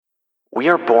We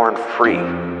are born free.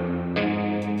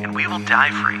 And we will die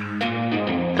free.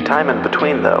 The time in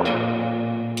between, though,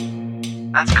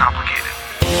 that's complicated.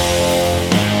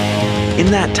 In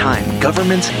that time,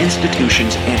 governments,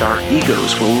 institutions, and our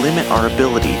egos will limit our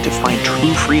ability to find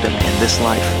true freedom in this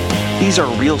life. These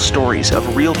are real stories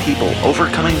of real people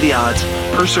overcoming the odds,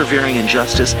 persevering in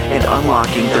justice, and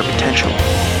unlocking their potential.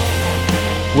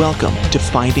 Welcome to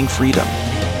Finding Freedom.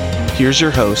 Here's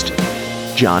your host,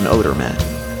 John Odermatt.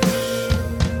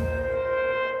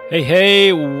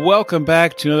 Hey, welcome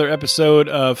back to another episode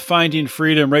of Finding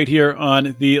Freedom right here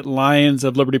on the Lions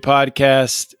of Liberty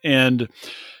podcast. And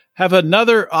have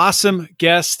another awesome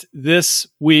guest this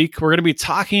week. We're going to be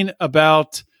talking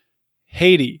about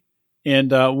Haiti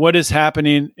and what is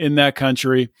happening in that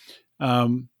country. I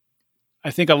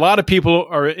think a lot of people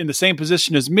are in the same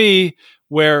position as me,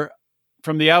 where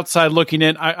from the outside looking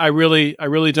in, I really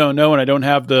don't know, and I don't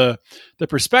have the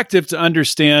perspective to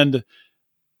understand,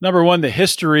 number one, the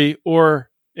history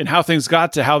and how things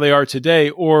got to how they are today,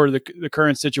 or the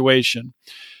current situation.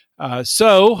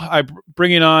 So I'm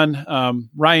bringing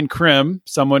on Ryan Crim,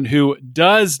 someone who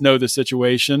does know the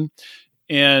situation,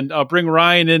 and I'll bring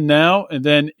Ryan in now and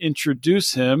then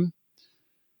introduce him.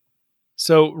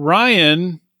 So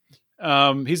Ryan,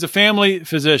 he's a family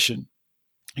physician.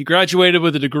 He graduated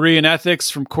with a degree in ethics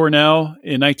from Cornell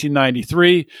in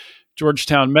 1993,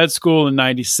 Georgetown Med School in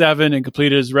 97, and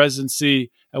completed his residency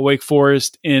at Wake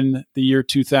Forest in the year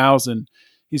 2000.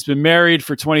 He's been married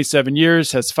for 27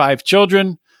 years, has 5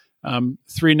 children,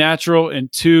 3 natural and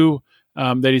 2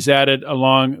 that he's added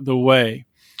along the way.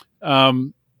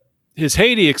 His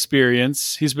Haiti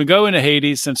experience, he's been going to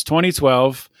Haiti since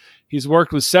 2012. He's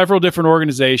worked with several different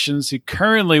organizations. He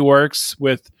currently works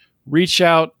with Reach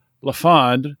Out La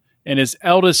Fond, and his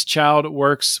eldest child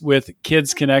works with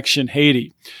Kids Connection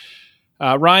Haiti.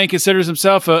 Ryan considers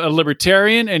himself a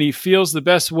libertarian, and he feels the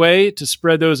best way to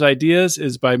spread those ideas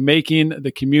is by making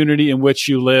the community in which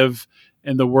you live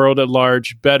and the world at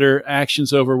large better.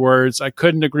 Actions over words. I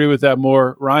couldn't agree with that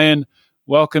more. Ryan,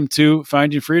 welcome to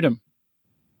Finding Freedom.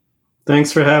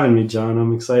 Thanks for having me, John.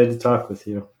 I'm excited to talk with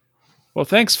you. Well,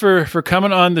 thanks for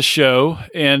coming on the show.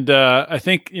 And I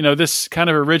think, this kind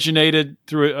of originated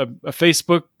through a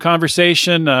Facebook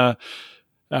conversation,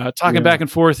 talking back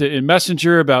and forth in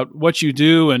Messenger about what you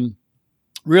do, and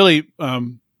really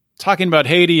talking about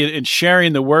Haiti and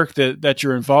sharing the work that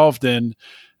you're involved in.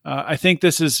 I think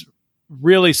this is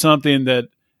really something that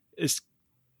is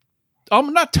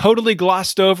not totally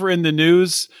glossed over in the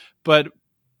news, but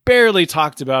barely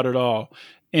talked about at all.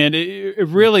 And it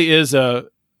really is a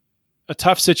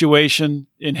tough situation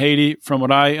in Haiti, from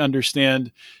what I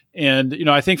understand. And,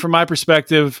 I think from my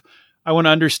perspective, I want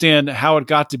to understand how it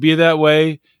got to be that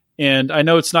way. And I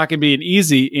know it's not going to be an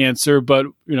easy answer, but,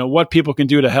 what people can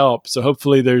do to help. So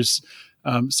hopefully there's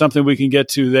something we can get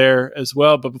to there as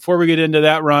well. But before we get into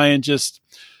that, Ryan, just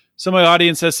so my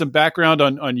audience has some background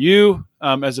on you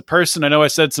as a person. I know I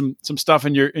said some stuff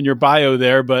in your bio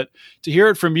there, but to hear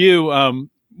it from you,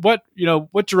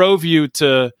 what drove you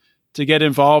to get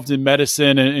involved in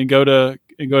medicine and go to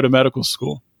medical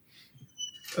school?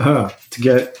 To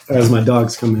get, as my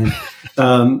dogs come in,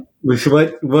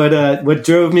 what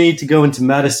drove me to go into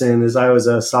medicine is I was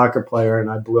a soccer player and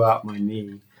I blew out my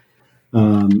knee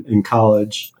in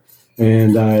college,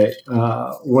 and I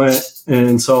went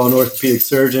and saw an orthopedic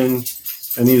surgeon,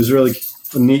 and he was really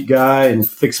a neat guy and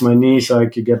fixed my knee so I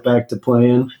could get back to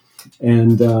playing,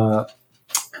 and I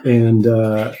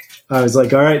was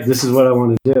like, all right, this is what I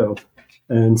want to do.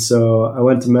 And so I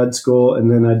went to med school,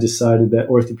 and then I decided that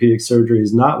orthopedic surgery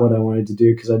is not what I wanted to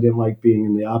do because I didn't like being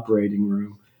in the operating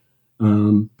room.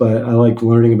 But I like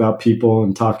learning about people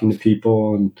and talking to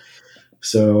people. And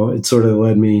so it sort of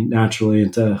led me naturally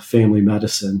into family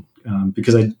medicine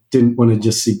because I didn't want to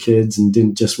just see kids and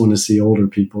didn't just want to see older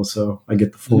people. So I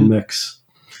get the full mix.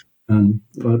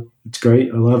 But it's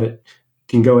great. I love it.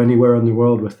 Can go anywhere in the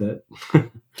world with it.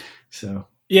 So.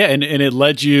 Yeah. And it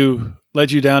led you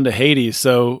down to Haiti.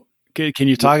 So can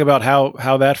you talk about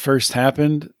how that first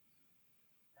happened?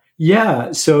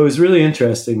 Yeah. So it was really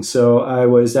interesting. So I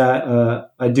was at,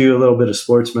 I do a little bit of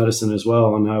sports medicine as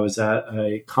well. And I was at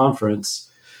a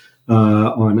conference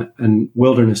on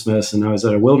wilderness medicine. I was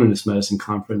at a wilderness medicine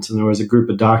conference, and there was a group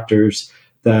of doctors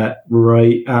that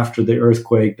right after the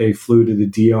earthquake, they flew to the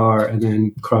DR and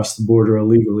then crossed the border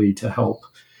illegally to help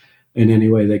in any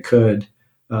way they could.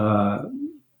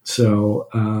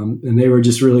 And they were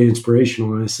just really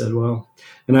inspirational. And I said, well,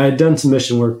 and I had done some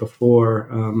mission work before.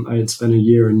 I had spent a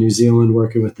year in New Zealand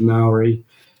working with the Maori,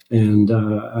 and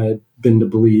I had been to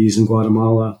Belize and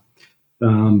Guatemala.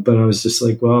 But I was just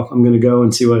like, well, I'm going to go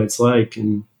and see what it's like.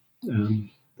 And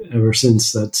ever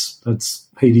since, that's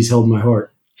Haiti's held my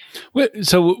heart.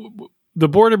 So the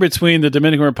border between the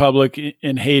Dominican Republic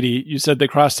and Haiti, you said they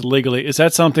crossed illegally. Is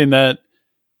that something that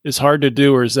is hard to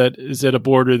do, or is it a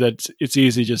border that it's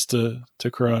easy just to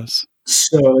cross?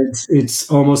 So it's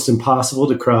almost impossible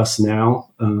to cross now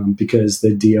because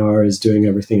the DR is doing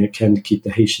everything it can to keep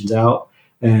the Haitians out.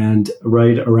 And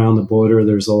right around the border,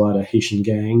 there's a lot of Haitian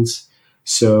gangs.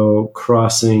 So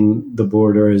crossing the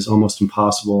border is almost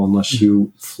impossible unless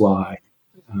you fly.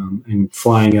 And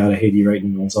flying out of Haiti right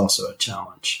now is also a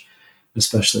challenge,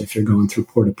 especially if you're going through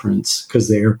Port-au-Prince, because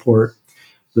the airport,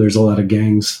 there's a lot of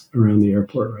gangs around the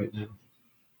airport right now.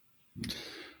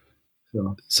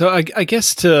 So I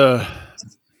guess to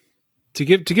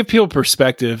give people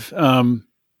perspective on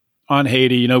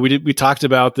Haiti, we talked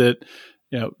about that.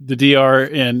 The DR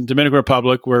and Dominican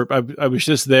Republic, where I was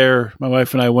just there. My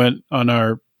wife and I went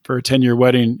for a 10-year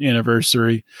wedding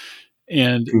anniversary,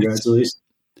 and congratulations.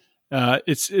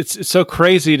 It's so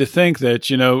crazy to think that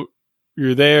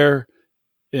you're there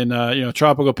in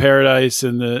tropical paradise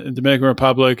in the Dominican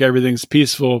Republic, everything's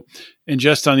peaceful, and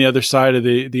just on the other side of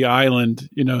the island,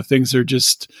 things are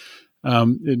just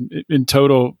in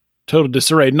total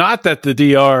disarray. Not that the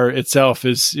DR itself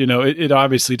is, it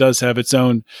obviously does have its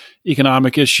own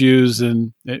economic issues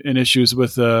and issues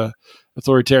with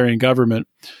authoritarian government,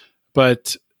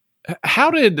 but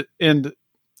and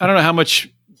I don't know how much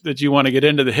that you want to get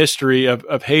into the history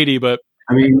of Haiti, but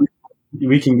I mean,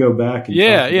 we can go back. And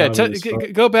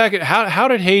go back. How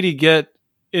did Haiti get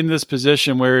in this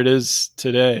position where it is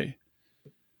today?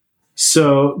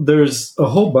 So there's a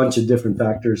whole bunch of different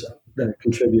factors that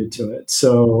contribute to it.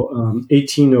 So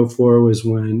 1804 was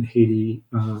when Haiti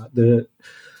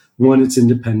won its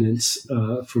independence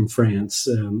from France.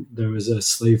 There was a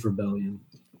slave rebellion,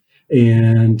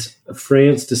 and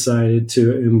France decided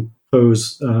to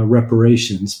impose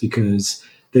reparations because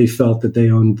they felt that they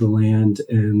owned the land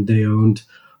and they owned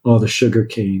all the sugar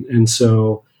cane. And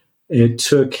so it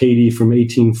took Haiti from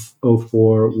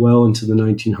 1804 well into the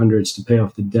 1900s to pay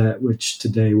off the debt, which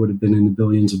today would have been in the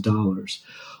billions of dollars.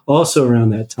 Also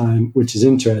around that time, which is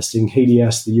interesting, Haiti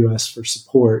asked the U.S. for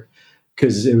support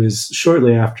because it was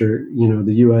shortly after,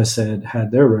 the U.S.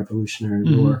 had their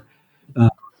Revolutionary War.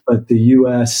 But the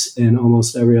U.S. and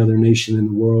almost every other nation in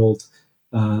the world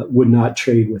would not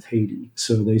trade with Haiti.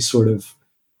 So they sort of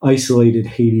isolated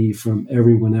Haiti from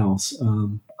everyone else.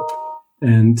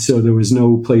 And so there was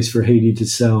no place for Haiti to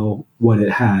sell what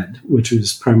it had, which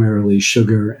was primarily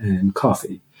sugar and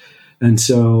coffee. And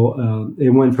so it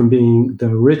went from being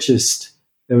the richest,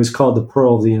 it was called the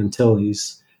Pearl of the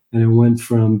Antilles, and it went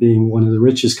from being one of the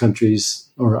richest countries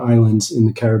or islands in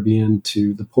the Caribbean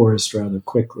to the poorest rather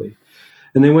quickly.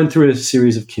 And they went through a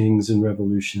series of kings and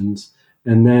revolutions.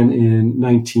 And then in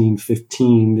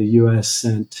 1915, the U.S.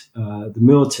 sent the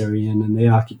military in, and they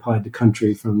occupied the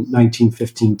country from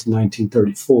 1915 to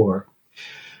 1934.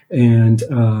 And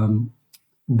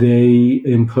they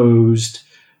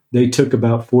took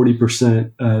about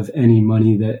 40% of any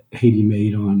money that Haiti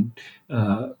made on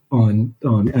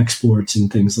exports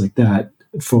and things like that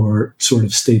for sort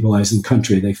of stabilizing the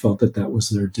country. They felt that was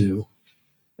their due.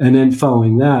 And then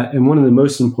following that, and one of the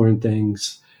most important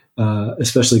things,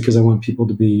 especially because I want people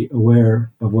to be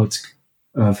aware of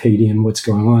Haiti and what's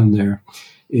going on there,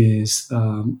 is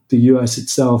the U.S.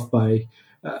 itself.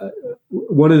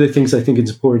 One of the things I think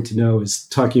it's important to know is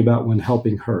talking about when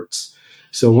helping hurts.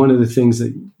 So one of the things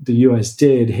that the U.S.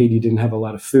 did, Haiti didn't have a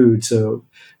lot of food, so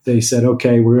they said,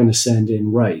 okay, we're going to send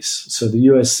in rice. So the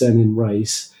U.S. sent in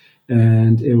rice,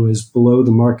 and it was below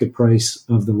the market price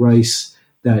of the rice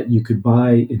that you could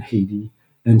buy in Haiti.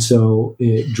 And so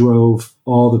it drove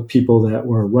all the people that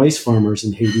were rice farmers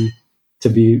in Haiti to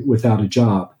be without a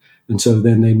job. And so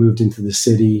then they moved into the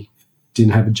city,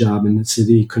 didn't have a job in the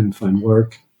city, couldn't find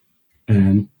work,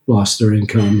 and lost their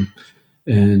income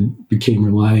and became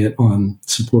reliant on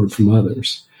support from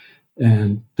others.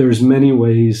 And there's many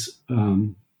ways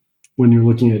when you're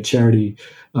looking at charity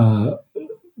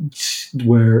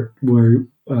where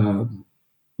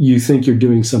you think you're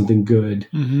doing something good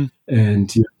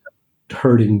and you're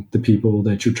hurting the people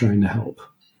that you're trying to help.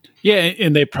 Yeah,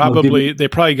 and they probably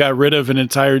got rid of an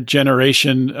entire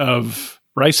generation of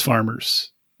rice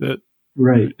farmers.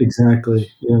 Right,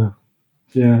 exactly. Yeah.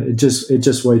 It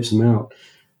just wipes them out.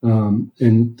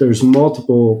 And there's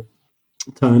multiple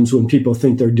times when people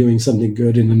think they're doing something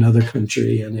good in another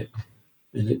country, and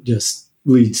it just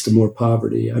leads to more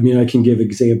poverty. I mean, I can give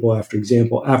example after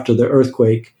example. After the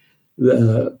earthquake,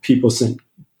 the people sent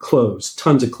clothes.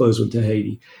 Tons of clothes went to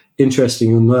Haiti.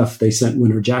 interesting enough, they sent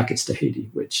winter jackets to Haiti,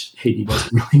 which Haiti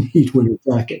doesn't really need winter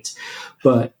jackets.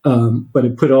 But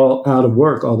it put all out of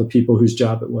work all the people whose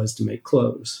job it was to make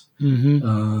clothes.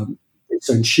 Mm-hmm. They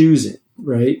sent shoes in,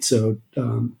 right? So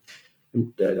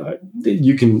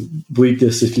you can bleep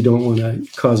this if you don't want to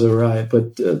cause a riot,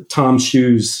 but Tom's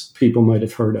Shoes people might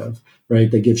have heard of,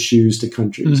 right? They give shoes to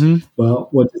countries. Mm-hmm. Well,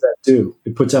 what does that do?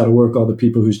 It puts out of work all the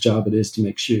people whose job it is to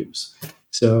make shoes.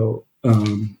 So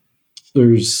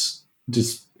there's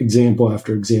just example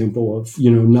after example of,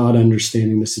 not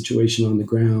understanding the situation on the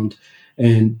ground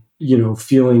and,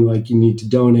 feeling like you need to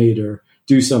donate or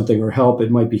do something or help.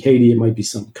 It might be Haiti, it might be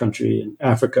some country in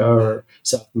Africa or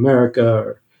South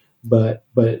America, but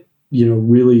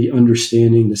really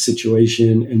understanding the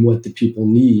situation and what the people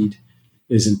need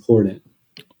is important.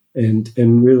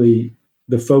 And really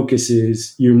the focus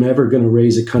is you're never going to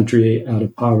raise a country out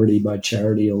of poverty by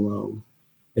charity alone.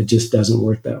 It just doesn't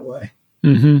work that way.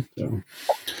 Mm-hmm. So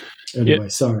anyway,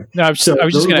 sorry. No, I was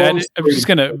just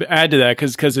going to add to that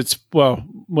because it's,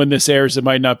 when this airs, it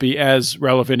might not be as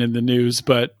relevant in the news,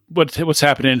 but what's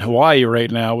happening in Hawaii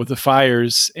right now with the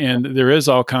fires, and there is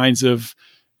all kinds of,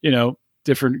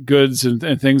 different goods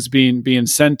and things being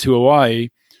sent to Hawaii.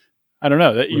 I don't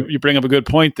know that you bring up a good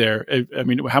point there. I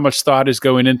mean, how much thought is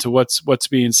going into what's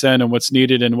being sent and what's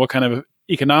needed, and what kind of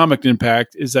economic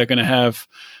impact is that going to have?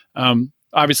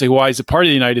 Obviously, Hawaii is a part of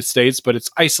the United States, but it's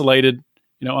isolated,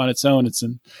 on its own. It's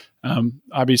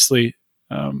obviously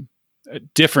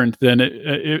different than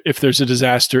if there's a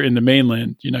disaster in the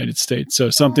mainland United States. So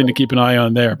something to keep an eye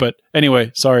on there. But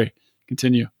anyway, sorry,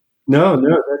 continue. No,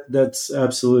 that's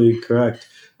absolutely correct.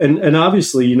 And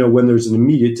obviously, when there's an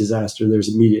immediate disaster,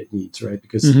 there's immediate needs, right?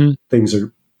 Because things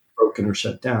are broken or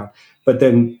shut down. But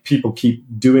then people keep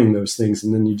doing those things,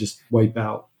 and then you just wipe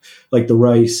out, like the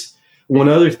rice. One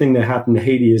other thing that happened to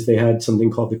Haiti is they had something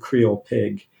called the Creole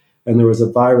pig, and there was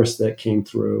a virus that came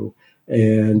through,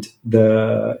 and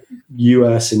the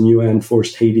U.S. and UN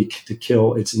forced Haiti to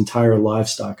kill its entire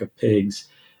livestock of pigs.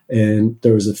 And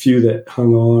there was a few that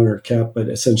hung on or kept, but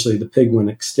essentially the pig went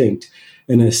extinct.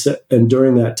 And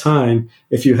during that time,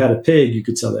 if you had a pig, you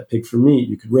could sell that pig for meat.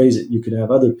 You could raise it. You could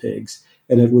have other pigs,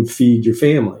 and it would feed your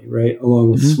family, right,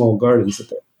 along with small gardens.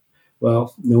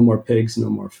 Well, no more pigs, no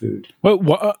more food.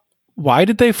 Why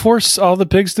did they force all the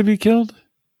pigs to be killed?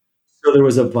 So there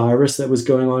was a virus that was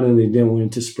going on, and they didn't want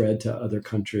it to spread to other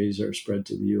countries or spread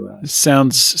to the U.S. It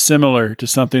sounds similar to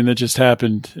something that just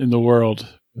happened in the world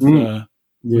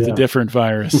with a different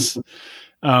virus.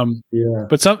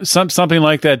 But something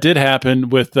like that did happen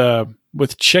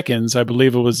with chickens. I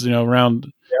believe it was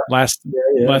around last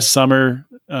summer.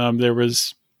 There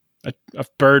was a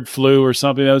bird flu or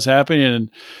something that was happening,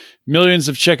 and millions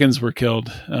of chickens were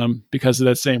killed because of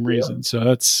that same reason.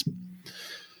 So it's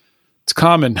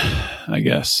common, I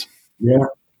guess.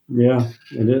 Yeah,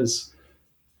 it is.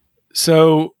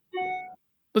 So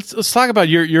let's talk about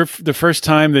the first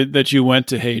time that you went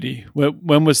to Haiti.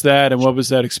 When was that, and what was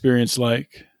that experience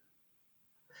like?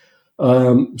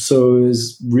 So it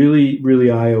was really, really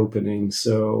eye-opening.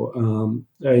 So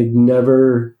I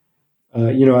never,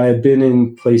 I had been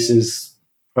in places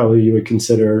probably you would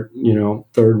consider,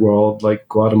 third world, like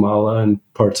Guatemala and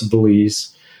parts of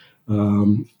Belize.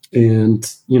 And,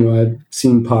 I've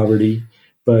seen poverty,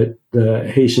 but the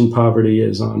Haitian poverty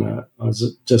is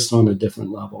just on a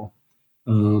different level.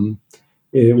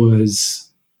 It was,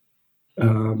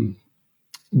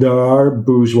 there are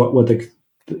bourgeois,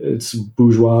 it's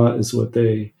bourgeois is what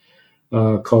they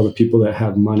call the people that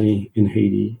have money in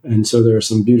Haiti. And so there are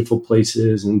some beautiful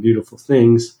places and beautiful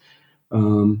things.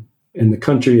 And the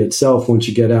country itself, once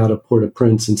you get out of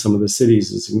Port-au-Prince and some of the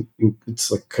cities,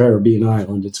 it's like Caribbean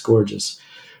island. It's gorgeous.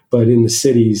 But in the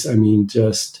cities,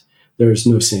 there's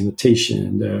no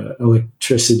sanitation. The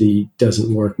electricity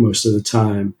doesn't work most of the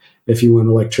time. If you want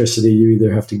electricity, you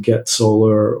either have to get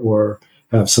solar or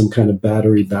have some kind of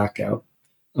battery backup.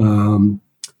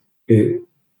 It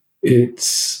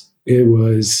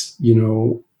was,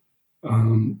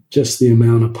 just the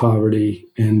amount of poverty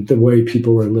and the way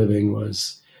people were living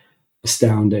was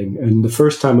astounding. And the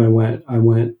first time I went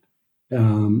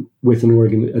with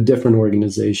a different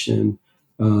organization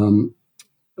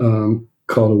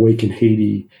called Awaken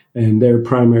Haiti, and their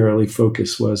primarily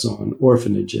focus was on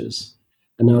orphanages.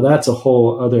 And now that's a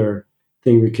whole other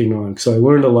thing we came on. So I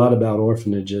learned a lot about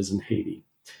orphanages in Haiti.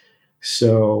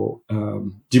 So,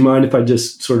 do you mind if I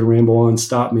just sort of ramble on?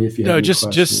 Stop me if you have any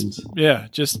questions.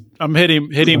 I'm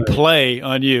hitting play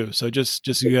on you. So just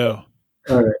go.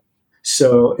 All right.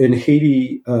 So in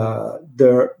Haiti,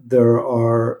 there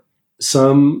are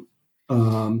some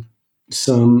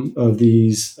of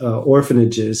these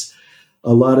orphanages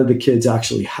a lot of the kids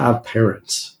actually have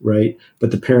parents, right?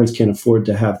 But the parents can't afford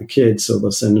to have the kids, so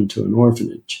they'll send them to an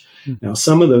orphanage. Now,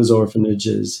 some of those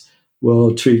orphanages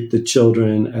will treat the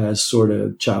children as sort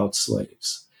of child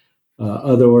slaves.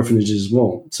 Other orphanages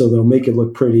won't. So they'll make it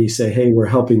look pretty, say, hey, we're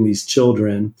helping these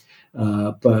children,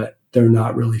 but they're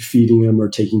not really feeding them or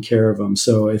taking care of them.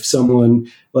 So if someone,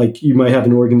 like you might have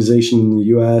an organization in the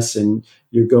US and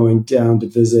you're going down to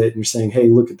visit and you're saying, hey,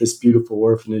 look at this beautiful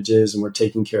orphanages and we're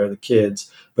taking care of the kids.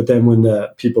 But then when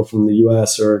the people from the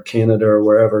US or Canada or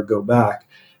wherever go back,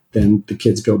 then the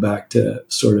kids go back to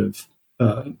sort of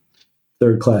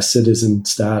third-class citizen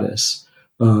status.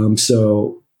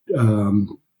 So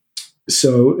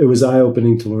it was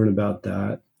eye-opening to learn about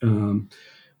that.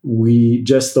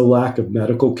 Just the lack of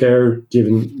medical care,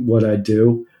 given what I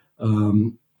do,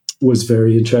 was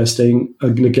very interesting.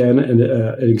 Again,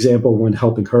 an example when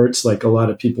helping hurts, like a lot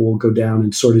of people will go down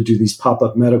and sort of do these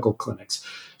pop-up medical clinics.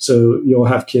 So you'll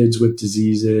have kids with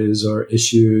diseases or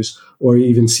issues, or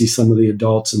even see some of the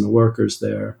adults and the workers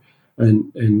there.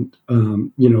 And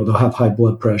they'll have high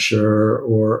blood pressure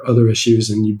or other issues,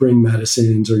 and you bring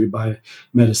medicines or you buy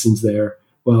medicines there.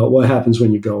 Well, what happens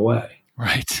when you go away?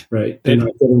 Right. They're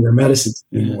not getting their medicines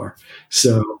anymore.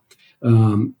 Yeah.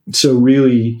 So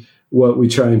really what we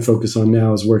try and focus on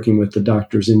now is working with the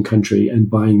doctors in country and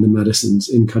buying the medicines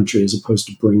in country as opposed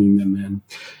to bringing them in.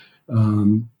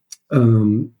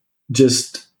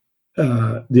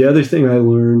 The other thing I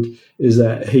learned is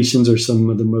that Haitians are some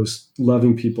of the most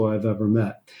loving people I've ever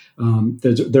met.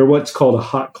 They're what's called a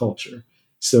hot culture.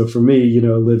 So for me,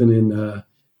 living in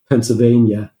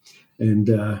Pennsylvania and,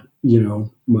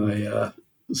 my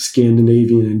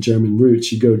Scandinavian and German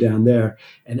roots, you go down there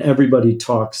and everybody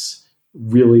talks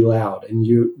really loud. And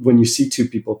when you see two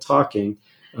people talking,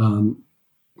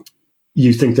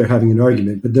 you think they're having an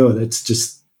argument, but no, that's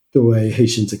just the way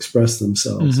Haitians express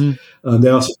themselves. Mm-hmm. They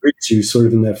also greet you sort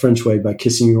of in that French way by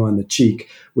kissing you on the cheek,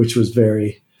 which was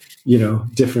very,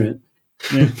 different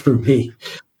for me.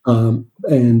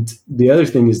 And the other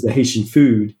thing is the Haitian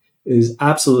food is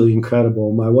absolutely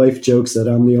incredible. My wife jokes that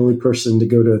I'm the only person to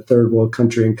go to a third world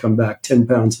country and come back 10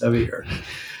 pounds heavier.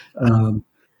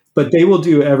 But they will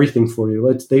do everything for you.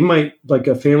 A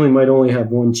family might only have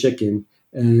one chicken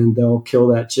and they'll kill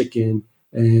that chicken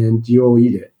and you'll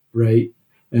eat it, right?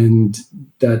 And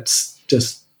that's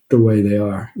just the way they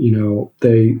are.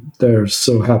 They're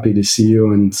so happy to see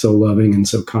you and so loving and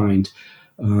so kind.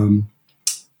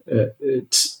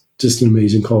 It's just an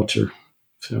amazing culture.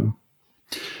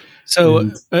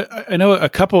 So I know a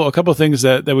couple of things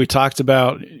that we talked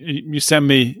about. You send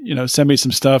me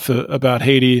some stuff about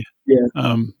Haiti,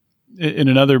 in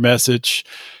another message,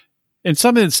 and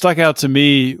something that stuck out to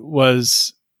me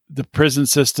was the prison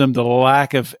system, the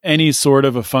lack of any sort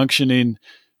of a functioning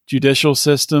judicial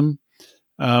system.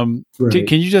 Right.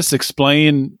 Can you just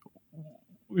explain,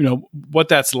 what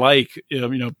that's like,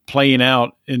 playing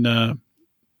out in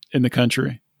the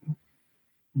country?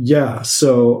 Yeah.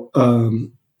 So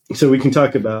we can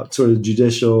talk about sort of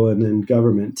judicial and then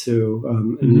government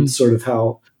too, and sort of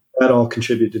how that all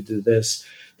contributed to this.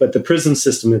 But the prison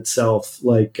system itself,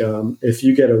 if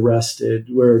you get arrested,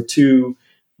 we're two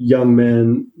young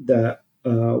men that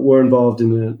were involved in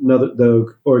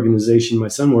the organization my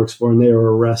son works for, and they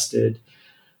were arrested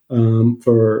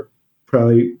for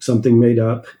probably something made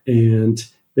up, and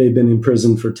they've been in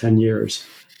prison for 10 years.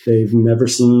 They've never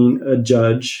seen a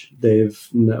judge. We've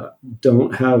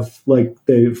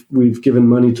given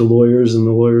money to lawyers and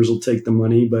the lawyers will take the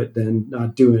money, but then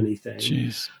not do anything.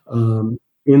 Jeez.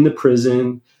 In the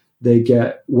prison, they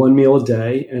get one meal a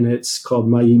day and it's called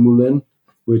maï moulin,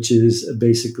 which is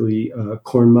basically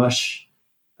corn mush.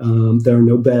 There are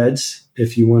no beds.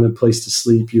 If you want a place to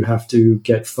sleep, you have to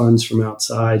get funds from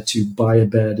outside to buy a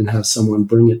bed and have someone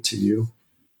bring it to you.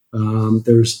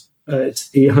 It's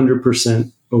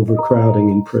 800% overcrowding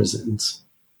in prisons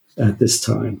at this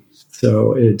time.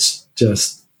 So it's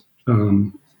just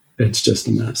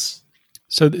a mess.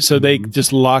 So they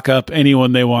just lock up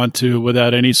anyone they want to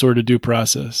without any sort of due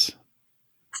process.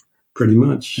 Pretty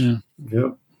much. Yeah.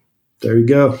 Yep. There you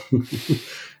go.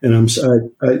 And I'm sorry.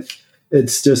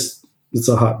 It's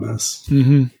a hot mess.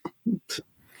 Mm-hmm.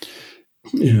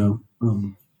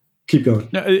 Keep going.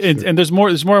 No, and there's more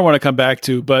I want to come back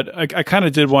to, but I kind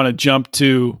of did want to jump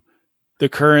to the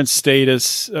current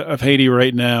status of Haiti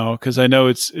right now, because I know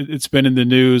it's been in the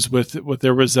news with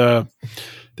there was a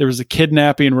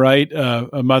kidnapping, right?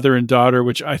 A mother and daughter,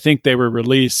 which I think they were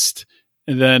released.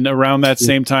 And then around that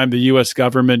same time, the U.S.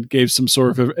 government gave some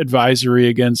sort of advisory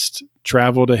against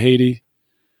travel to Haiti.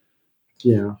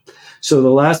 Yeah. So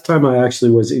the last time I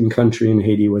actually was in country in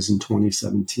Haiti was in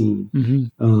 2017.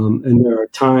 And there are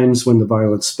times when the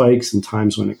violence spikes and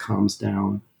times when it calms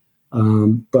down.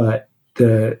 But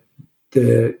the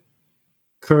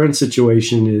current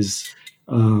situation is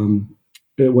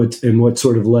what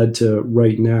sort of led to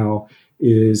right now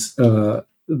is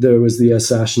there was the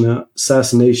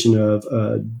assassination of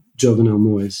Jovenel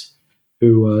Moise,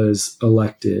 who was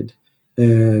elected.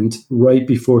 And right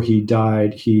before he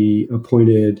died, he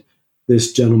appointed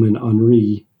this gentleman,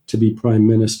 Henri, to be prime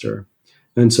minister.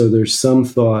 And so there's some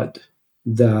thought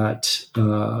that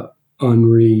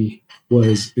Henri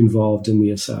was involved in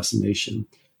the assassination.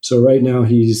 So right now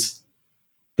he's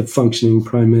the functioning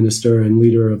prime minister and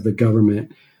leader of the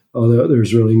government, although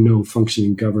there's really no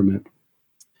functioning government.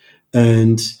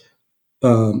 And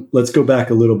let's go back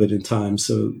a little bit in time.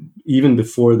 So even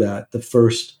before that,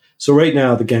 so right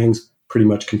now the gangs pretty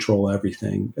much control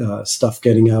everything, stuff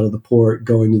getting out of the port,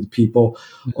 going to the people,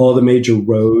 all the major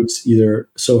roads,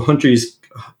 so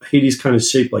Haiti's kind of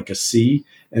shaped like a C,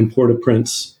 and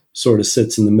Port-au-Prince sort of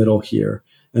sits in the middle here.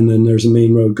 And then there's a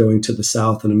main road going to the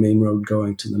south and a main road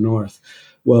going to the north.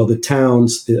 Well, the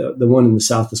towns, the one in the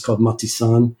south is called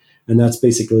Matissan, and that's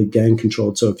basically gang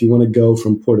controlled. So if you want to go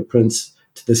from Port-au-Prince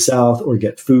to the south or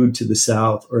get food to the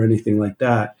south or anything like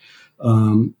that,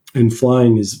 and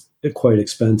flying is quite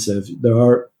expensive. There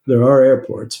are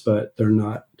airports, but they're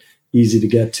not easy to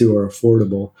get to or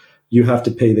affordable. You have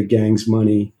to pay the gangs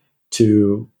money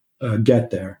to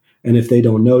get there. And if they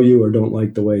don't know you or don't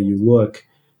like the way you look,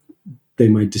 they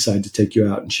might decide to take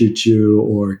you out and shoot you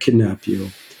or kidnap you.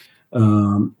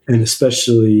 And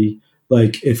especially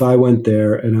like if I went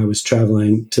there and I was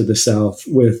traveling to the south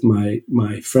with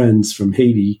my friends from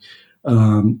Haiti,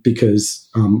 because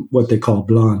what they call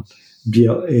blanc,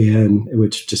 B-L-A-N,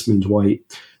 which just means white,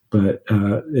 but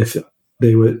if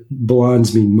they would,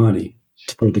 blondes mean money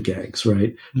for the gangs,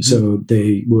 right? Mm-hmm. So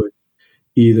they would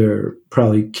either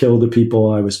probably kill the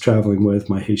people I was traveling with,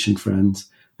 my Haitian friends,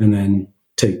 and then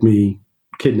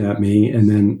kidnap me, and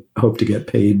then hope to get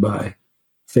paid by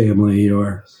family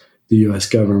or the U.S.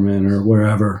 government or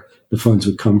wherever the funds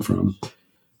would come from.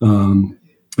 And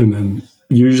then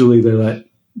usually they let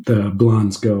the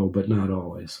blondes go, but not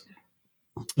always.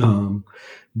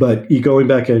 But going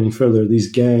back any further, these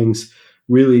gangs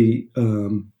really,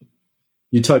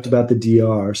 you talked about the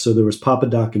DR. So there was Papa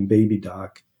Doc and Baby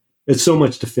Doc. It's so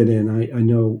much to fit in. I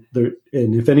know there,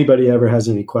 and if anybody ever has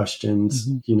any questions,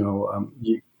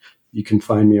 you can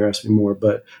find me or ask me more.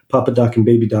 But Papa Doc and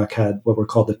Baby Doc had what were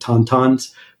called the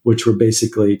Tauntauns, which were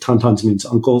basically, Tauntauns means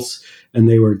uncles, and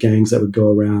they were gangs that would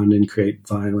go around and create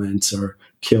violence or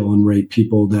kill and rape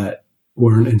people that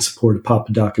weren't in support of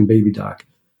Papa Doc and Baby Doc.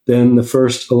 Then the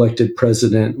first elected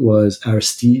president was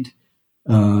Aristide,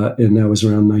 and that was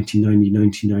around 1990,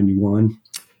 1991.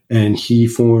 And he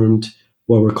formed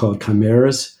what were called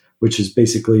chimeras, which is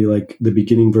basically like the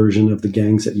beginning version of the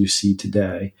gangs that you see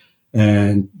today.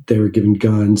 And they were given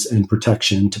guns and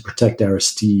protection to protect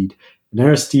Aristide. And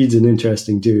Aristide's an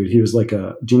interesting dude. He was like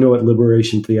do you know what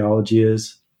liberation theology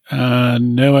is?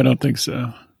 No, I don't think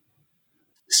so.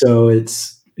 So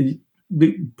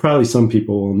probably some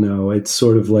people will know. It's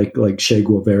sort of like Che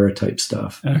Guevara type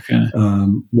stuff. Okay.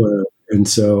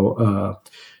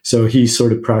 So he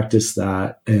sort of practiced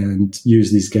that and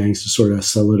used these gangs to sort of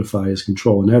solidify his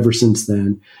control. And ever since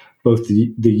then, both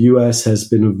the U.S. has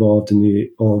been involved in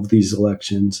all of these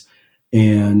elections,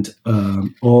 and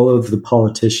all of the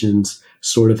politicians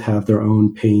sort of have their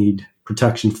own paid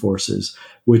protection forces,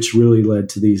 which really led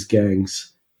to these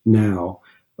gangs now.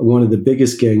 One of the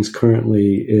biggest gangs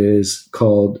currently is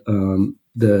called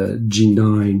the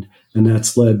G9, and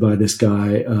that's led by this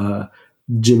guy,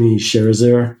 Jimmy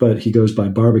Scherzer, but he goes by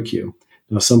Barbecue.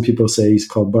 Now, some people say he's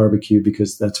called Barbecue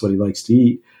because that's what he likes to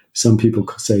eat. Some people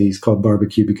say he's called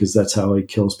Barbecue because that's how he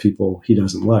kills people he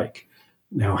doesn't like.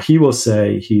 Now, he will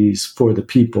say he's for the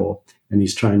people and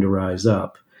he's trying to rise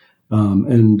up.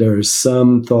 And there's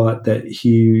some thought that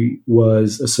he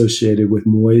was associated with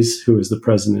Moise, who was the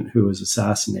president who was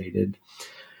assassinated.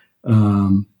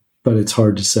 But it's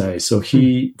hard to say. So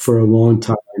he, for a long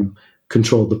time,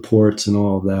 controlled the ports and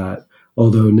all of that.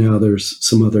 Although now there's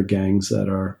some other gangs that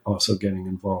are also getting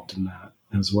involved in that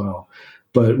as well.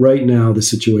 But right now the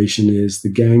situation is the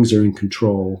gangs are in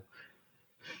control.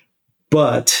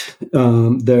 But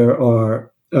there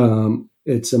are,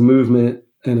 it's a movement,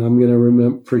 and I'm going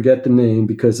to forget the name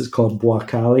because it's called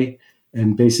Boakali.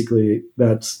 And basically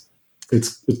it's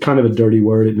kind of a dirty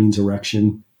word. It means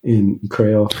erection in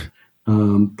Creole.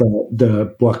 But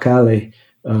the Boakali,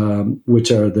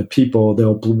 which are the people,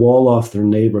 they'll wall off their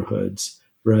neighborhoods,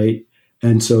 right?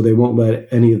 And so they won't let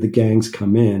any of the gangs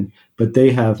come in, but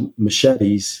they have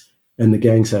machetes and the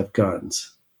gangs have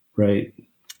guns, right?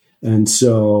 And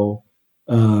so,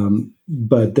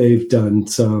 but they've done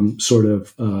some sort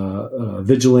of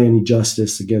vigilante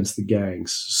justice against the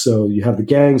gangs. So you have the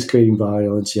gangs creating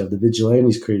violence, you have the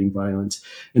vigilantes creating violence,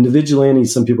 and the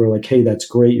vigilantes. Some people are like, "Hey, that's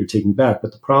great, you're taking back."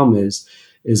 But the problem is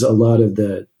a lot of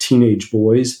the teenage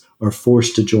boys are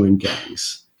forced to join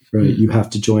gangs, right? You have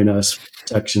to join us for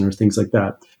protection or things like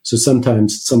that. So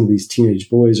sometimes some of these teenage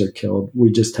boys are killed.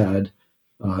 We just had.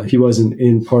 He wasn't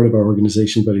in part of our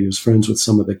organization, but he was friends with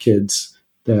some of the kids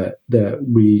that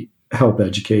we help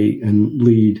educate and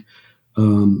lead.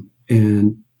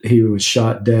 And he was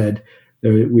shot dead.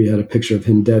 We had a picture of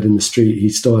him dead in the street. He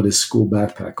still had his school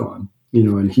backpack on,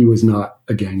 and he was not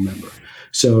a gang member.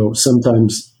 So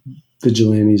sometimes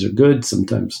vigilantes are good,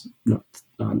 sometimes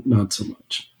not so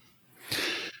much.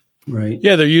 Right.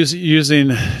 Yeah, they're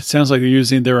using. It sounds like they're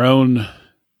using their own,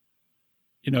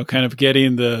 kind of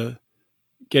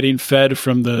getting fed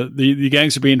from the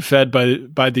gangs are being fed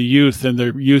by the youth, and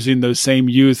they're using those same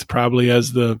youth probably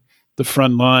as the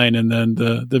front line, and then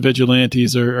the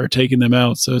vigilantes are taking them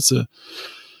out. So it's a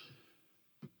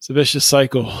vicious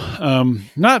cycle. I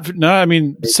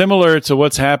mean, similar to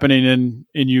what's happening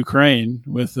in Ukraine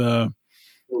with the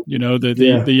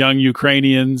young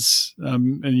Ukrainians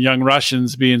and young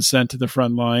Russians being sent to the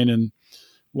front line and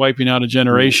wiping out a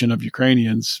generation of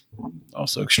Ukrainians.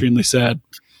 Also extremely sad.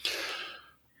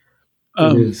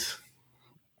 It is.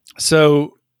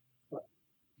 So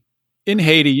in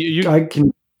Haiti,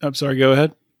 I'm sorry, go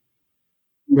ahead.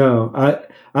 No,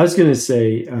 I was going to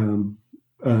say, I'm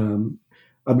going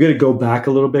to go back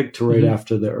a little bit to right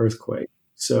after the earthquake.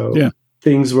 So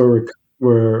things were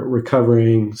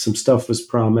recovering. Some stuff was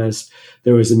promised.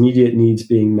 There was immediate needs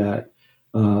being met.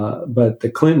 But the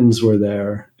Clintons were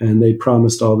there and they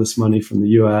promised all this money from the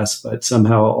U.S., but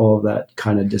somehow all of that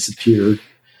kind of disappeared.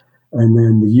 And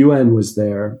then the UN was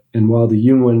there. And while the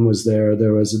UN was there,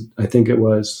 there was, I think it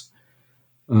was,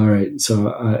 all right, so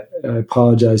I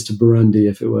apologize to Burundi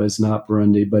if it was not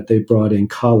Burundi, but they brought in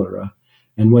cholera.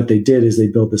 And what they did is they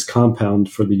built this compound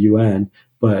for the UN,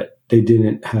 but they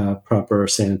didn't have proper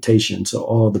sanitation. So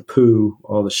all the poo,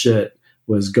 all the shit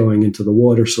was going into the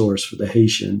water source for the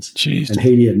Haitians. Jeez. And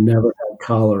Haiti had never had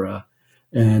cholera.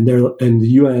 And the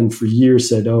UN for years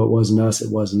said, oh, it wasn't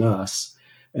us.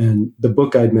 And the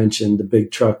book I mentioned, The Big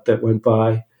Truck That Went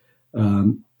By,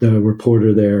 the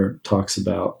reporter there talks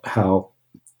about how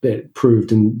it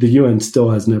proved, and the UN still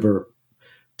has never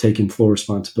taken full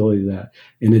responsibility of that.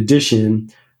 In addition,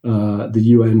 the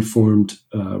UN formed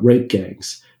rape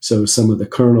gangs. So some of the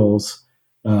colonels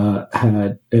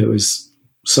it was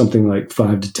something like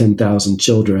 5,000 to 10,000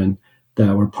 children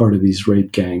that were part of these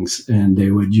rape gangs, and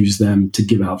they would use them to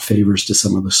give out favors to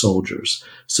some of the soldiers.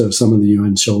 So some of the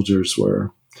UN soldiers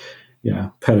were,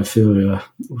 pedophilia,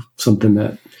 something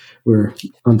that we're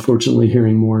unfortunately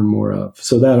hearing more and more of.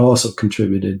 So that also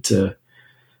contributed to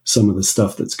some of the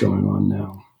stuff that's going on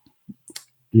now.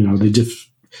 They just,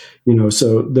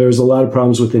 so there's a lot of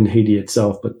problems within Haiti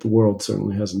itself, but the world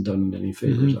certainly hasn't done it any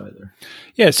favors either.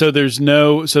 Yeah. So there's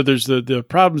the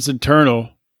problems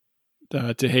internal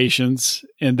to Haitians.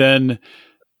 And then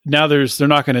now they're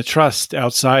not going to trust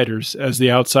outsiders, as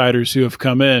the outsiders who have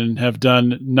come in have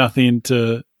done nothing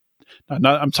to,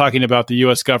 I'm talking about the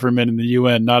U.S. government and the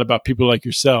UN, not about people like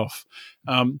yourself.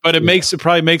 But it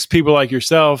probably makes people like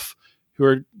yourself who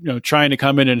are, trying to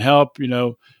come in and help,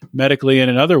 medically and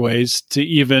in other ways, to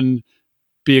even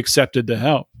be accepted to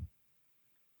help.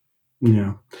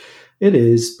 Yeah, it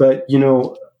is. But,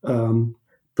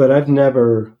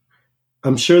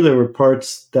 I'm sure there were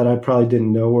parts that I probably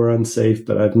didn't know were unsafe,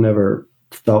 but I've never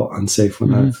felt unsafe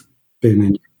when I've been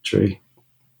in country.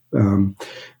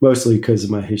 Mostly because of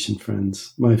my Haitian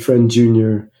friends. My friend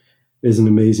Junior is an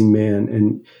amazing man,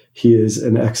 and he is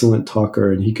an excellent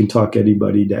talker, and he can talk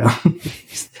anybody down.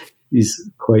 He's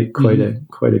quite a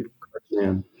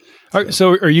man.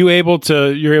 So are you able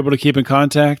to keep in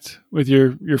contact with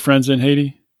your friends in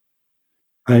Haiti?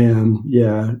 I am.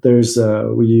 Yeah. There's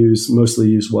we mostly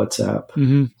use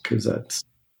WhatsApp because that's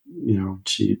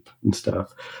cheap and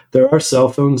stuff. There are cell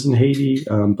phones in Haiti,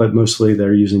 but mostly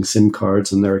they're using SIM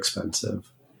cards and they're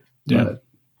expensive. Yeah.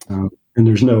 But, and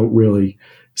there's no really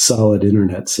solid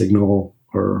internet signal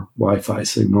or Wi-Fi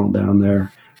signal down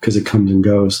there because it comes and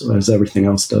goes as everything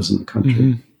else does in the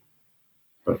country.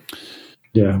 But,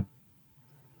 yeah.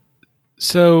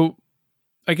 So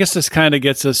I guess this kind of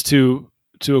gets us to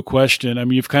a question. I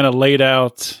mean, you've kind of laid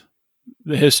out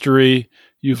the history.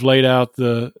 You've laid out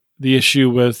the issue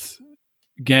with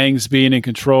gangs being in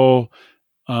control,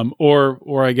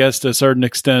 or I guess to a certain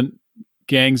extent,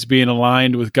 gangs being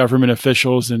aligned with government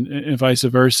officials and vice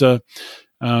versa,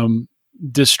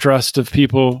 distrust of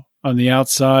people on the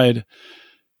outside,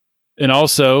 and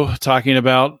also talking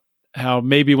about how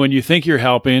maybe when you think you're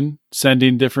helping,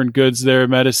 sending different goods there,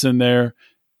 medicine there,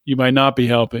 you might not be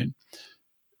helping.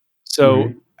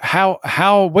 So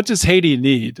what does Haiti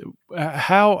need?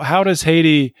 How does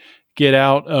Haiti get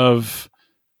out of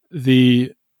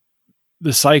the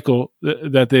cycle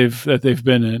that they've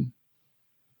been in?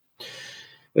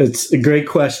 It's a great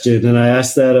question, and I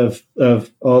ask that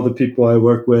of all the people I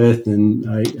work with, and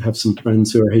I have some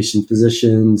friends who are Haitian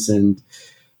physicians, and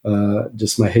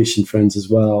just my Haitian friends as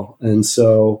well. And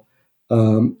so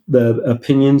the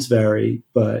opinions vary,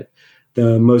 but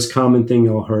the most common thing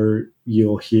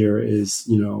you'll hear is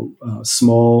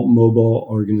small mobile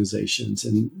organizations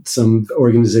and some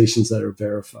organizations that are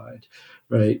verified,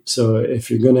 right? So if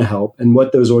you're going to help, and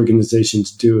what those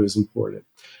organizations do is important,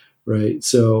 right?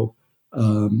 So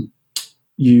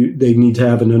they need to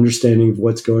have an understanding of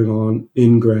what's going on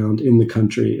in ground in the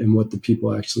country and what the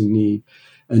people actually need.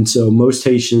 And so most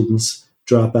Haitians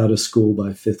drop out of school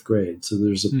by 5th grade. So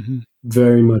there's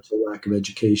very much a lack of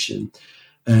education.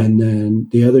 And then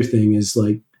the other thing is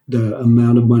like the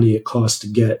amount of money it costs to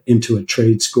get into a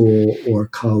trade school or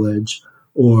college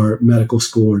or medical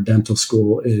school or dental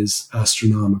school is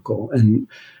astronomical. And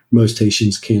most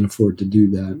Haitians can't afford to do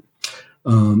that.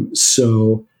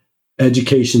 So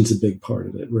education's a big part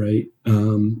of it, right?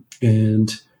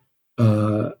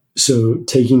 So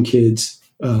taking kids,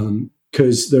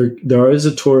 because there is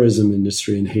a tourism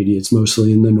industry in Haiti. It's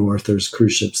mostly in the north. There's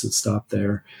cruise ships that stop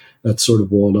there. That's sort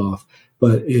of walled off.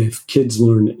 But if kids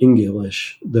learn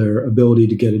English, their ability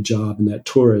to get a job in that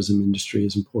tourism industry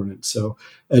is important. So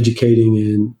educating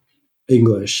in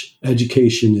English,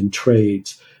 education in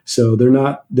trades. So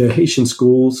the Haitian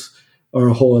schools are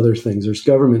a whole other thing. There's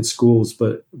government schools,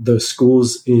 but the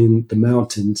schools in the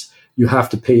mountains, you have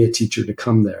to pay a teacher to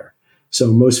come there.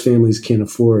 So most families can't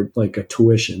afford like a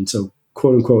tuition. So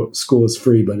quote unquote, school is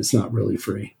free, but it's not really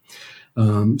free.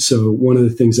 So one of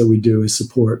the things that we do is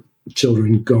support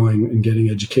children going and getting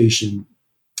education.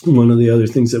 One of the other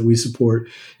things that we support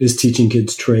is teaching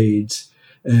kids trades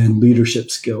and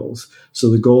leadership skills. So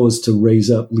the goal is to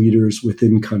raise up leaders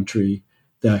within country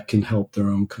that can help their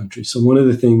own country. So one of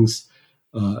the things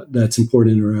that's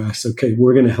important to ask, okay,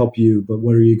 we're going to help you, but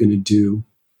what are you going to do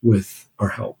with our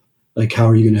help? Like, how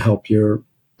are you going to help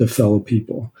the fellow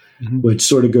people? Which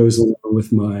sort of goes along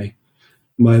with my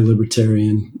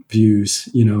libertarian views,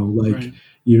 right.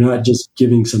 You're not just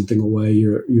giving something away,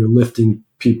 you're lifting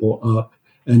people up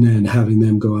and then having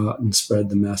them go out and spread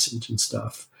the message and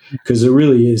stuff. Because there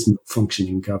really is no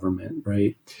functioning government,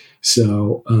 right?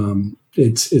 So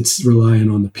it's relying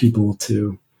on the people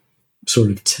to sort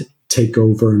of take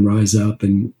over and rise up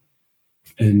and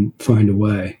find a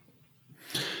way.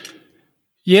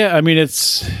 Yeah, I mean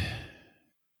it's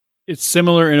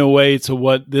similar in a way to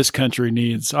what this country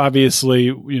needs. Obviously,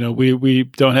 we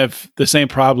don't have the same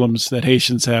problems that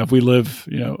Haitians have. We live,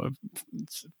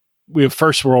 we have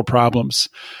first world problems,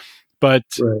 but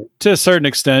right. To a certain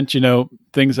extent,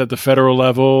 things at the federal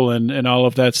level and all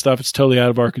of that stuff, it's totally out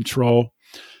of our control.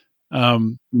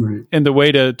 Right. And the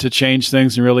way to change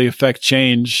things and really affect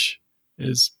change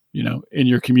is, in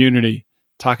your community,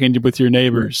 talking with your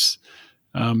neighbors,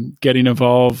 getting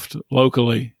involved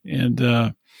locally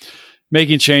and,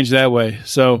 making change that way.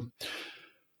 So,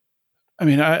 I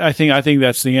mean, I think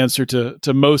that's the answer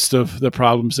to most of the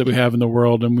problems that we have in the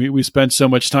world. And we spend so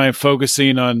much time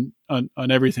focusing on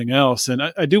everything else. And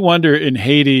I do wonder in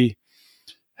Haiti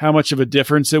how much of a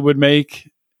difference it would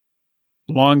make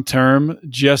long term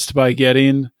just by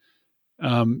getting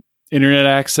internet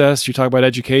access. You talk about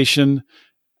education,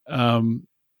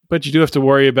 but you do have to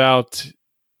worry about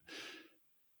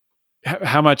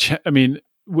how much,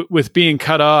 with being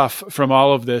cut off from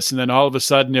all of this, and then all of a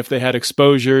sudden, if they had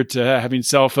exposure to having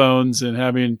cell phones and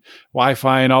having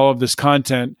Wi-Fi and all of this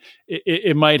content,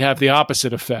 it might have the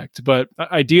opposite effect. But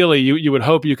ideally, you would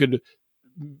hope you could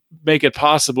make it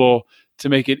possible to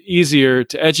make it easier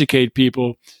to educate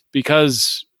people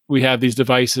because we have these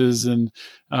devices, and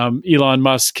Elon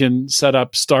Musk can set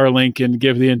up Starlink and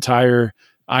give the entire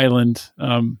island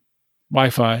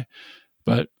Wi-Fi.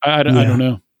 But I don't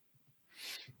know.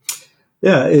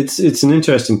 Yeah, it's an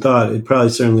interesting thought. It probably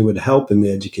certainly would help in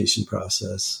the education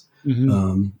process.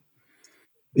 Mm-hmm.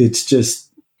 It's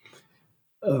just,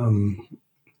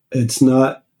 it's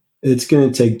not, it's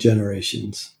going to take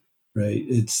generations, right?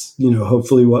 It's,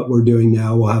 hopefully what we're doing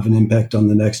now will have an impact on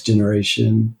the next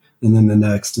generation and then the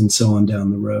next and so on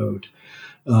down the road.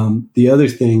 The other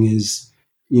thing is,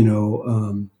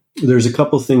 there's a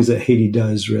couple things that Haiti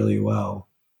does really well.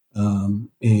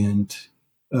 and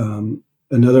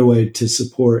another way to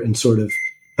support and sort of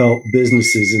help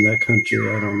businesses in that country.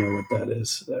 I don't know what that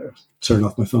is. There, turn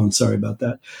off my phone. Sorry about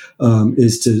that.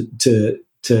 Is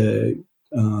to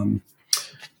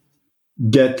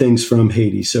get things from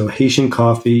Haiti. So Haitian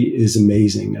coffee is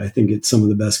amazing. I think it's some of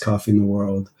the best coffee in the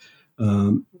world.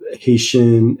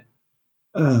 Haitian,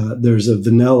 there's a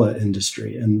vanilla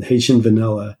industry, and Haitian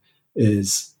vanilla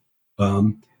is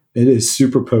it is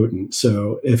super potent.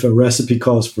 So if a recipe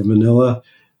calls for vanilla,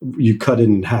 you cut it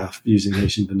in half using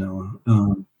Haitian vanilla.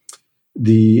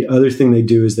 The other thing they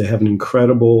do is they have an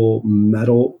incredible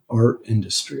metal art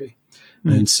industry.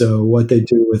 Mm. And so what they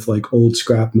do with like old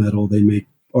scrap metal, they make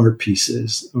art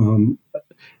pieces, and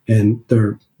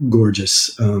they're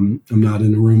gorgeous. I'm not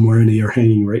in a room where any are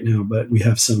hanging right now, but we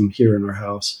have some here in our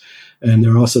house, and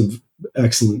they're also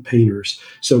excellent painters.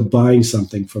 So buying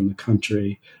something from the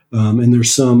country, and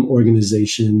there's some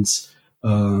organizations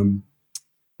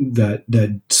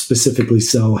that specifically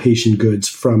sell Haitian goods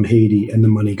from Haiti, and the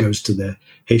money goes to the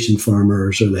Haitian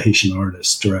farmers or the Haitian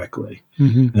artists directly,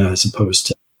 as opposed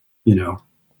to,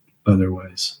 other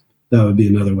ways. That would be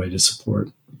another way to support.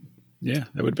 Yeah,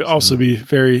 that would also be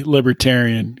very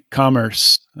libertarian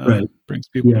commerce. Right, brings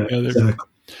people together. Exactly.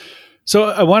 So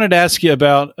I wanted to ask you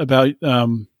about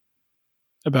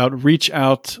Reach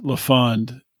Out Le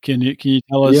Fund. Can you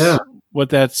tell us what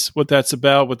that's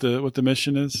about? What the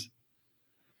mission is?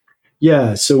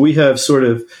 Yeah, so we have sort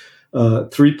of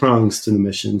three prongs to the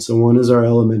mission. So one is our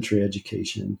elementary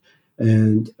education,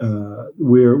 and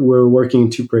we're working in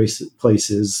two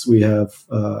places. We have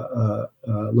a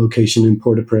location in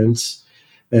Port-au-Prince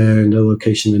and a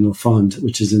location in Le Fond,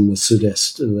 which is in the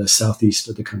southeast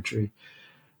of the country.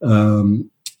 And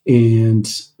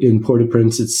in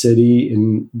Port-au-Prince, it's city.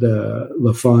 In the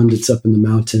Le Fond, it's up in the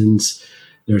mountains.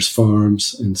 There's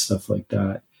farms and stuff like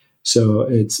that. So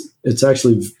it's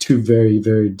actually two very,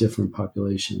 very different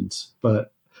populations.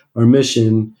 But our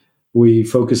mission, we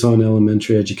focus on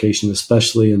elementary education,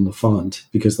 especially in Le Fond,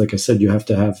 because like I said, you have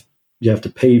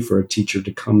to pay for a teacher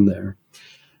to come there.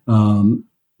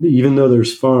 Even though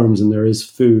there's farms and there is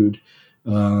food,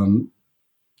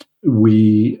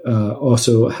 we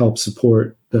also help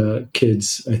support the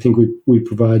kids. I think we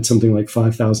provide something like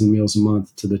 5,000 meals a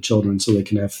month to the children so they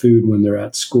can have food when they're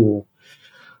at school.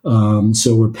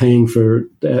 So we're paying for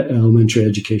the elementary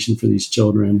education for these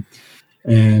children,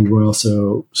 and we're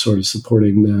also sort of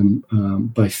supporting them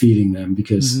by feeding them,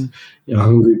 because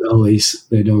hungry bellies,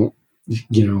 they don't,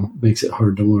 makes it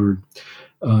hard to learn.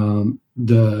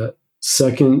 The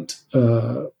second,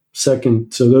 so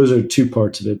those are two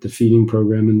parts of it: the feeding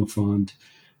program in the fund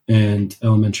and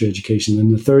elementary education.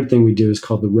 And the third thing we do is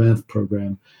called the REV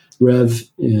program. REV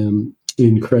in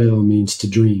Creole means to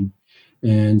dream.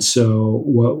 And so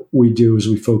what we do is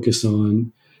we focus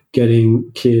on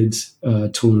getting kids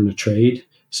to learn a trade.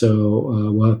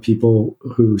 So we'll have people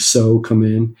who sew come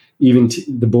in. Even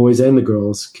the boys and the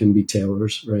girls can be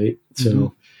tailors, right?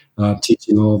 So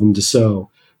teaching all of them to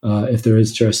sew. If they're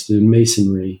interested in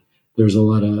masonry, there's a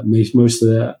lot of most of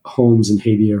the homes in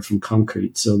Haiti are from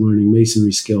concrete. So learning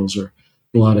masonry skills, or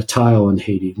a lot of tile in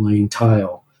Haiti, laying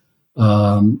tile,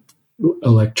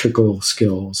 electrical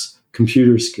skills,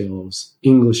 computer skills,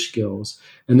 English skills.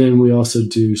 And then we also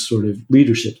do sort of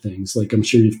leadership things. Like, I'm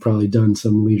sure you've probably done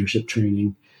some leadership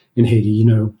training in Haiti.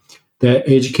 That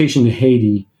education in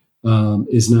Haiti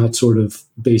is not sort of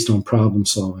based on problem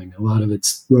solving. A lot of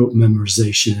it's rote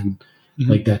memorization,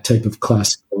 like that type of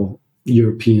classical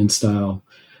European style.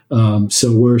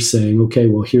 So we're saying, okay,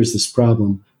 well, here's this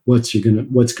problem. What's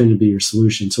going to be your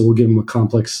solution? So we'll give them a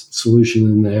complex solution,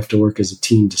 and they have to work as a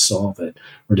team to solve it,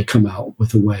 or to come out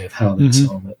with a way of how they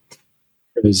solve it.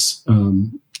 Because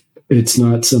it's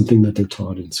not something that they're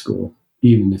taught in school,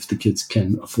 even if the kids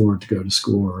can afford to go to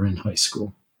school or in high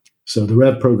school. So the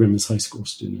REV program is high school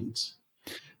students,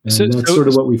 and that's sort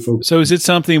of what we focus. So is it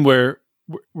something where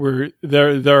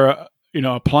they're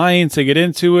applying to get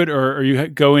into it, or are you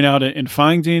going out and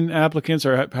finding applicants,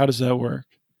 or how does that work?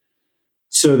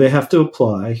 So they have to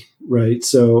apply, right?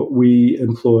 So we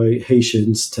employ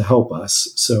Haitians to help us.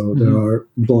 So there are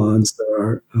blondes, there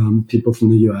are people from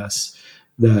the U.S.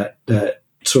 that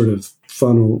sort of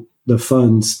funnel the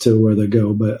funds to where they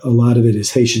go, but a lot of it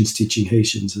is Haitians teaching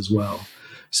Haitians as well.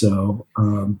 So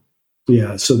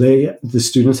so the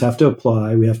students have to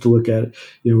apply. We have to look at,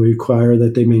 we require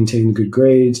that they maintain good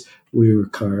grades. We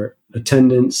require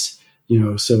attendance,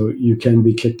 so you can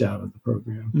be kicked out of the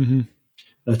program.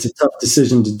 That's a tough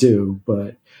decision to do,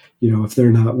 but if they're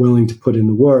not willing to put in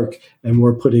the work, and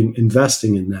we're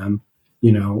investing in them,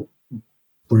 we're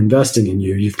investing in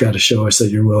you. You've got to show us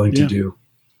that you're willing to do what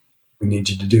we need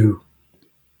you to do.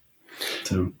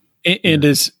 So, And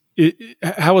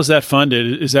how is that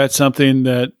funded? Is that something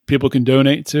that people can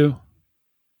donate to?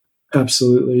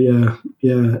 absolutely,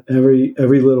 yeah.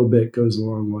 Every little bit goes a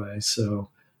long way. So,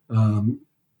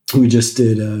 we just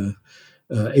did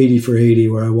 80 for 80,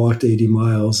 where I walked 80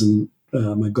 miles, and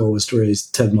my goal was to raise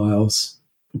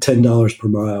 $10 per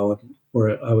mile,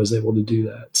 where I was able to do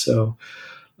that. So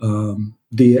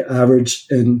the average,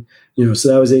 and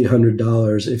so that was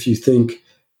 $800. If you think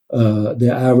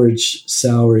the average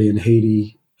salary in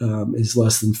Haiti is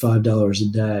less than $5 a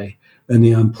day, and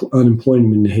the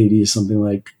unemployment in Haiti is something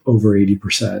like over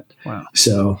 80%. Wow.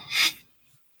 So,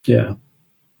 yeah.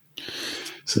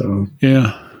 So,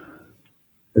 yeah,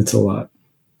 it's a lot.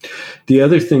 The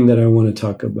other thing that I want to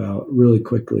talk about really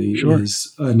quickly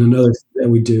is, and another thing that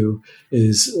we do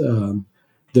is,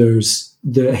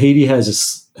 Haiti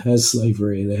has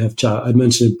slavery. They have I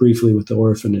mentioned it briefly with the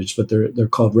orphanage, but they're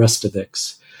called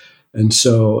restivics. And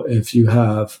so if you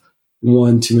have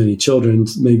one too many children,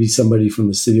 maybe somebody from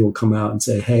the city will come out and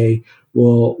say, "Hey,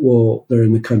 they're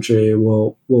in the country.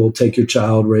 We'll take your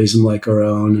child, raise them like our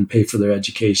own, and pay for their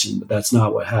education." But that's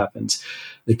not what happens.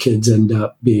 The kids end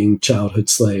up being childhood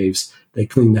slaves. They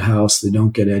clean the house. They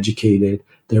don't get educated.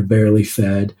 They're barely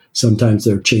fed. Sometimes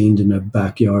they're chained in a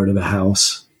backyard of a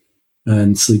house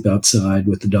and sleep outside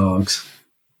with the dogs.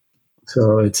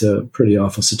 So it's a pretty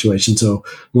awful situation. So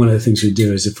one of the things we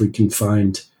do is, if we can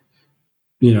find,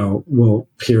 we'll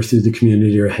hear through the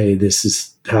community, or, hey, this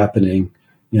is happening,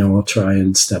 we'll try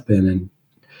and step in, and,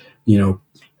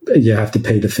 you have to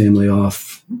pay the family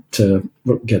off to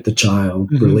get the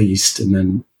child released, and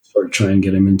then sort of try and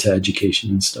get him into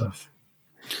education and stuff.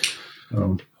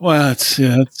 Well, it's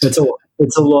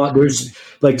a lot. There's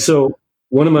so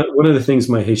one of the things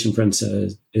my Haitian friend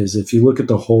says is, if you look at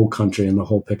the whole country and the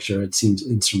whole picture, it seems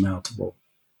insurmountable.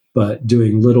 But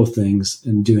doing little things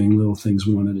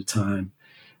one at a time,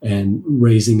 and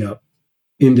raising up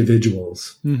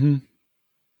individuals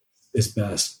is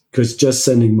best, because just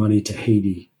sending money to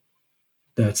Haiti,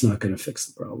 that's not going to fix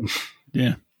the problem.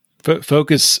 Yeah.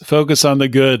 Focus on the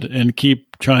good and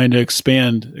keep trying to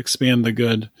expand the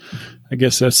good. I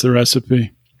guess that's the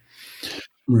recipe.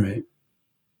 Right.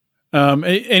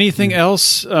 Anything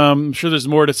else? I'm sure there's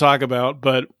more to talk about,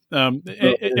 but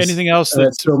anything else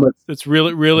that's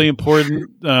really, really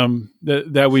important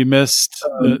that we missed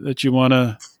that you want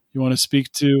to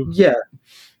speak to? Yeah.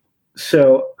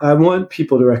 So I want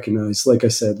people to recognize, like I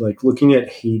said, looking at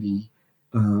Haiti,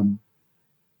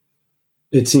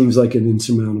 it seems like an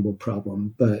insurmountable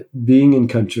problem, but being in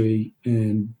country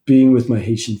and being with my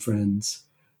Haitian friends,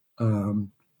 the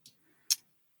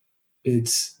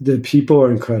people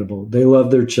are incredible. They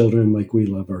love their children like we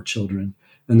love our children,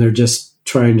 and they're just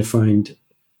trying to find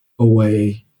a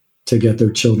way to get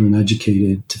their children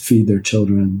educated, to feed their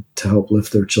children, to help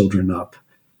lift their children up.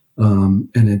 And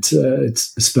it's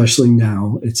especially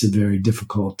now, it's very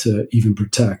difficult to even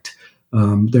protect.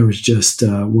 There was just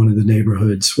one of the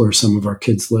neighborhoods where some of our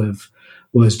kids live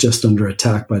was just under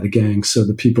attack by the gangs. So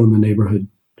the people in the neighborhood,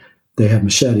 they had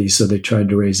machetes, so they tried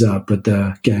to raise up, but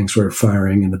the gangs were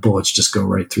firing, and the bullets just go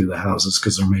right through the houses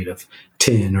because they're made of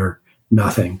tin or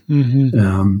nothing.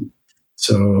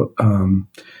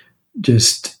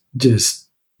 Just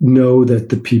know that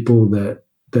the people that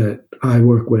I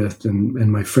work with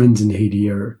and my friends in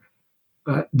Haiti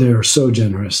they're so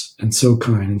generous and so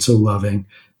kind and so loving.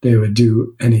 They would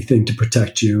do anything to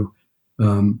protect you.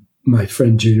 My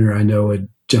friend Junior, I know, would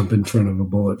jump in front of a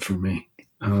bullet for me.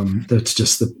 That's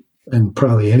just and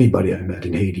probably anybody I met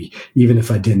in Haiti, even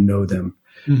if I didn't know them,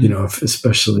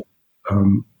 especially,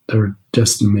 they're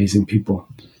just amazing people.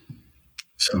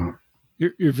 So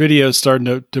your video is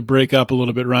starting to break up a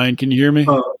little bit, Ryan. Can you hear me?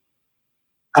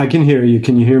 I can hear you.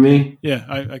 Can you hear me? Yeah,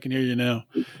 I can hear you now.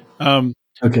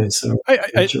 Okay, so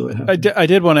I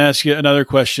did want to ask you another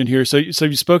question here. So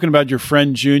you've spoken about your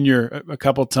friend Junior a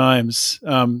couple times.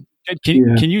 Can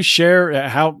you share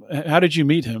how did you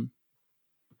meet him?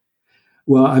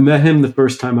 Well, I met him the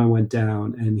first time I went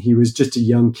down, and he was just a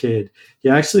young kid. He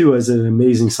actually was an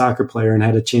amazing soccer player and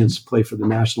had a chance to play for the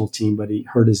national team, but he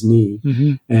hurt his knee.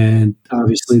 And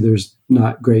obviously there's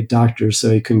not great doctors,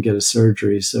 so he couldn't get a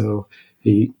surgery. So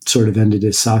he sort of ended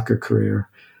his soccer career.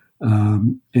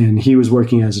 And he was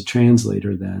working as a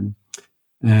translator then.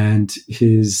 And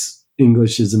his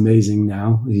English is amazing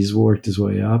now. He's worked his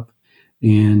way up.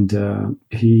 And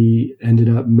he ended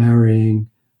up marrying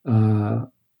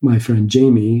my friend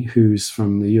Jamie, who's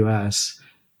from the U.S.,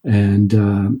 and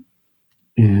I've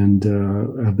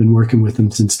been working with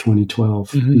him since 2012.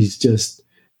 He's just,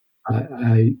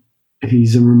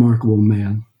 he's a remarkable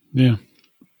man. Yeah,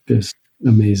 just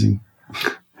amazing.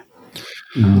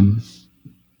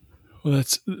 Well,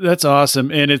 that's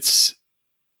awesome, and it's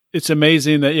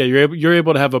amazing that you're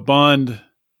able to have a bond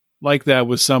like that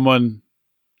with someone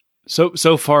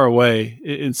so far away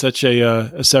in such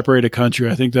a separated country.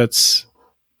 I think that's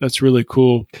really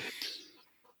cool.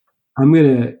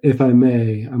 If I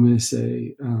may, I'm gonna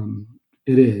say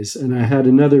it is. And I had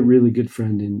another really good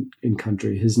friend in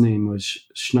country. His name was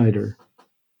Schneider,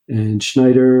 and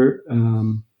Schneider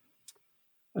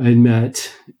I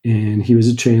met, and he was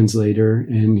a translator,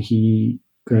 and he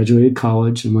graduated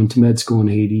college and went to med school in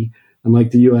Haiti.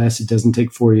 Unlike the U.S., it doesn't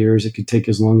take 4 years. It could take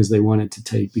as long as they want it to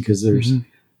take because there's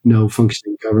no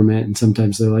functioning government. And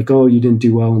sometimes they're like, oh, you didn't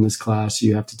do well in this class.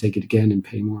 You have to take it again and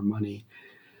pay more money.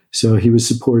 So he was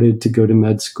supported to go to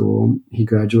med school. He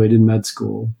graduated med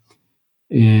school.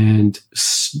 And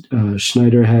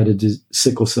Schneider had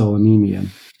sickle cell anemia.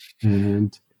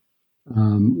 And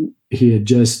he had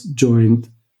just joined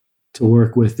to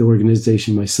work with the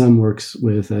organization my son works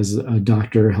with as a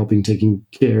doctor, helping taking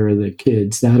care of the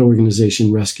kids. That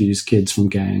organization rescues kids from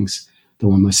gangs, the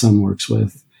one my son works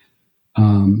with.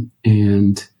 And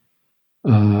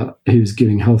he was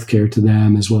giving health care to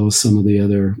them as well as some of the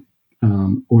other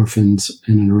orphans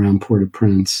in and around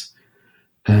Port-au-Prince.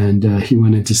 And he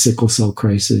went into sickle cell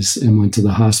crisis and went to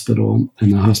the hospital,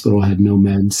 and the hospital had no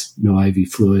meds, no IV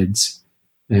fluids.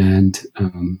 And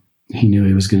he knew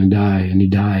he was going to die, and he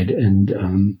died.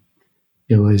 And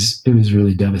it was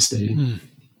really devastating.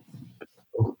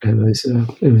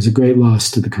 It was a great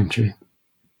loss to the country.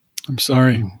 I'm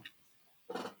sorry.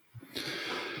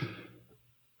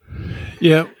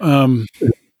 Yeah,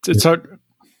 it's hard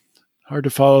to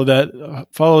follow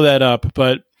that up,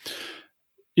 but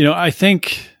I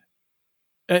think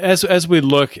as we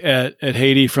look at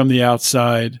Haiti from the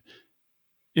outside,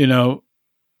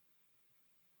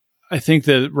 I think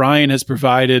that Ryan has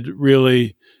provided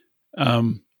really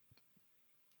some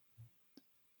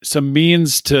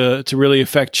means to really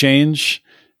affect change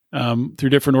through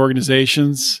different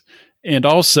organizations, and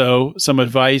also some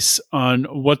advice on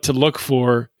what to look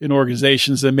for in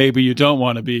organizations that maybe you don't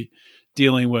want to be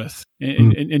dealing with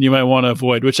and you might want to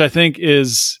avoid, which I think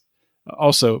is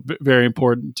also very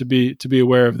important to be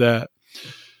aware of that.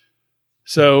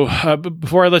 So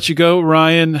before I let you go,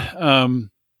 Ryan,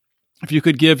 if you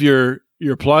could give your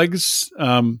plugs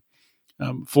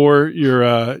for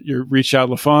your Reach Out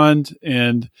LaFond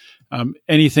and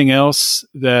anything else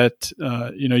that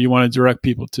you want to direct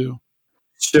people to.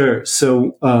 Sure.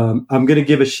 So I'm going to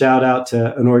give a shout out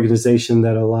to an organization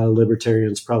that a lot of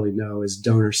libertarians probably know is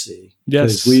DonorSee.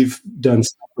 Yes, because we've done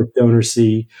stuff with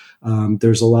DonorSee.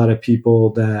 There's a lot of people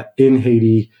that in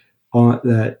Haiti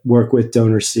that work with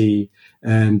DonorSee,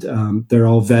 and they're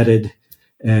all vetted.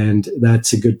 And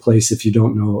that's a good place if you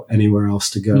don't know anywhere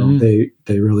else to go. Mm-hmm.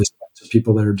 They really sponsor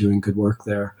people that are doing good work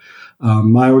there.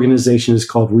 My organization is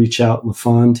called Reach Out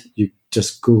LaFond. You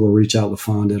just Google Reach Out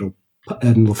LaFond.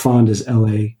 And LaFond is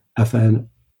LAFOND.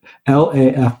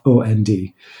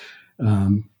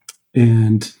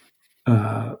 And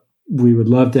we would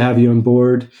love to have you on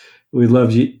board. We'd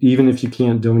love you, even if you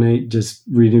can't donate, just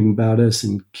reading about us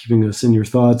and keeping us in your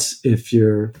thoughts. If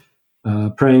you're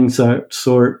praying sort,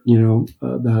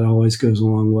 that always goes a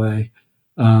long way.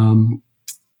 And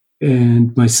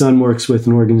my son works with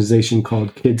an organization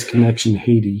called Kids Connection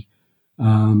Haiti.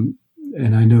 And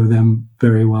I know them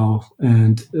very well.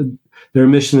 And their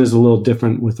mission is a little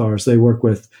different with ours. They work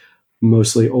with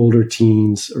mostly older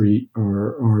teens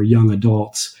or young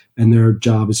adults, and their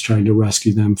job is trying to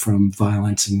rescue them from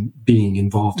violence and being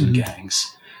involved in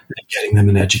gangs and getting them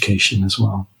an education as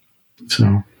well.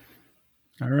 So.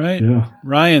 All right. Yeah.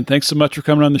 Ryan, thanks so much for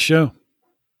coming on the show.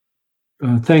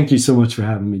 Thank you so much for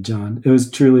having me, John. It was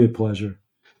truly a pleasure.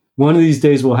 One of these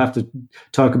days we'll have to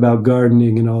talk about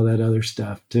gardening and all that other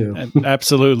stuff too.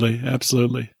 Absolutely.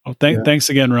 Absolutely. Well, thanks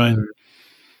again, Ryan.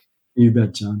 You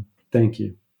bet, John. Thank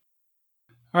you.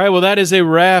 All right. Well, that is a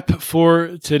wrap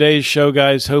for today's show,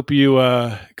 guys. Hope you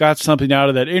got something out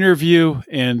of that interview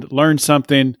and learned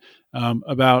something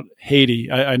about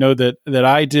Haiti. I know that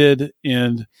I did,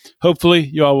 and hopefully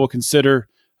you all will consider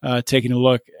taking a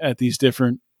look at these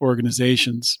different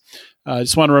organizations. I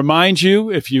just want to remind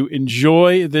you, if you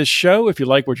enjoy this show, if you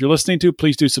like what you're listening to,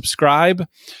 please do subscribe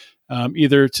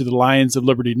either to the Lions of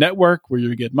Liberty Network, where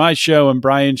you get my show and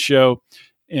Brian's show,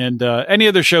 and any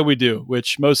other show we do,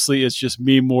 which mostly is just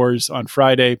Meme Wars on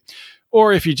Friday.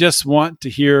 Or if you just want to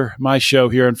hear my show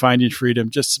here on Finding Freedom,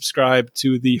 just subscribe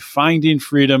to the Finding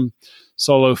Freedom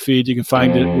solo feed. You can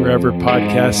find it wherever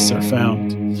podcasts are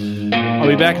found. I'll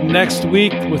be back next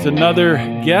week with another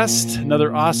guest,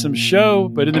 another awesome show.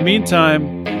 But in the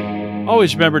meantime,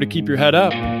 always remember to keep your head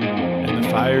up and the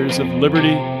fires of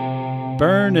liberty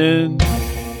burning.